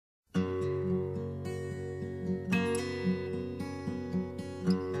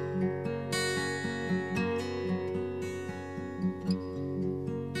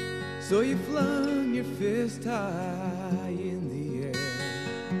So you flung your fist high in the air,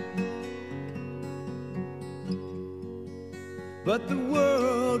 but the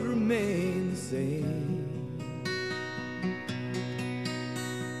world remained the same,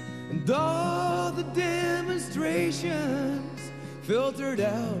 and all the demonstrations filtered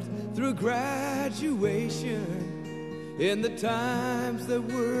out through graduation, and the times that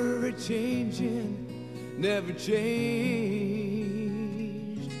were a-changing never changed.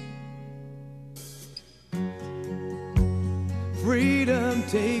 Freedom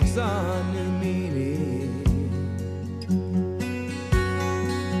takes on new meaning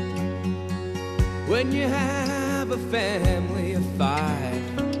when you have a family of 5,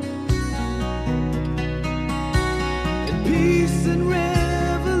 and peace and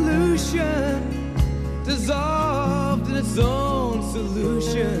revolution dissolved in its own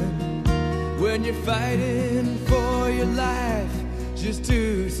solution. When you're fighting for your life just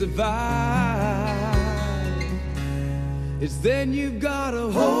to survive, it's then you've gotta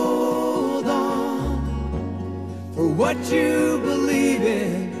hold on for what you believe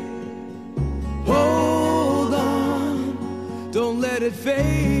in. Hold on, don't let it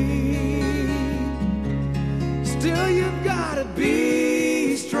fade. Still you've gotta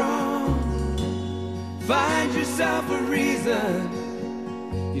be strong. Find yourself a reason.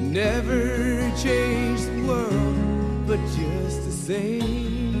 You never change the world, but just the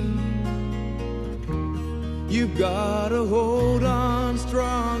same, you gotta hold on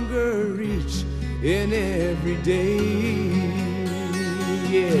stronger each and every day.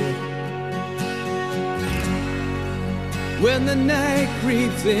 Yeah. When the night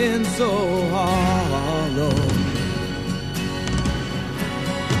creeps in so hollow,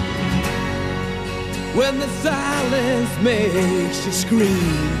 when the silence makes you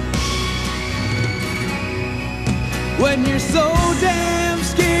scream, when you're so damn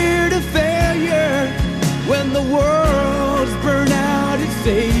scared of failure, when the world's burned out its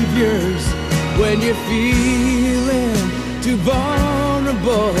saviors, when you're feeling too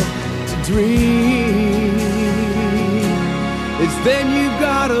vulnerable to dream, it's then you've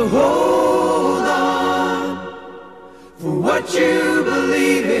gotta hold on for what you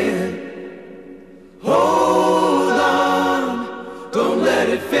believe in. Hold on, don't let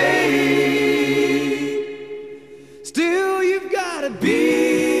it fade. Still you've gotta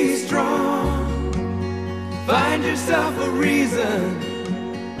be strong. Find yourself a reason.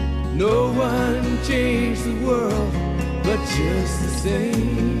 No one changed the world, but just the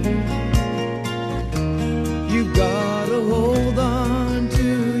same. You've gotta hold on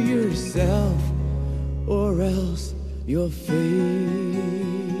to yourself, or else you'll fade.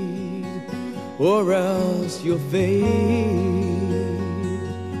 Or else you'll fade.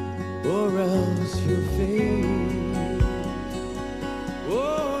 Or else you'll fade.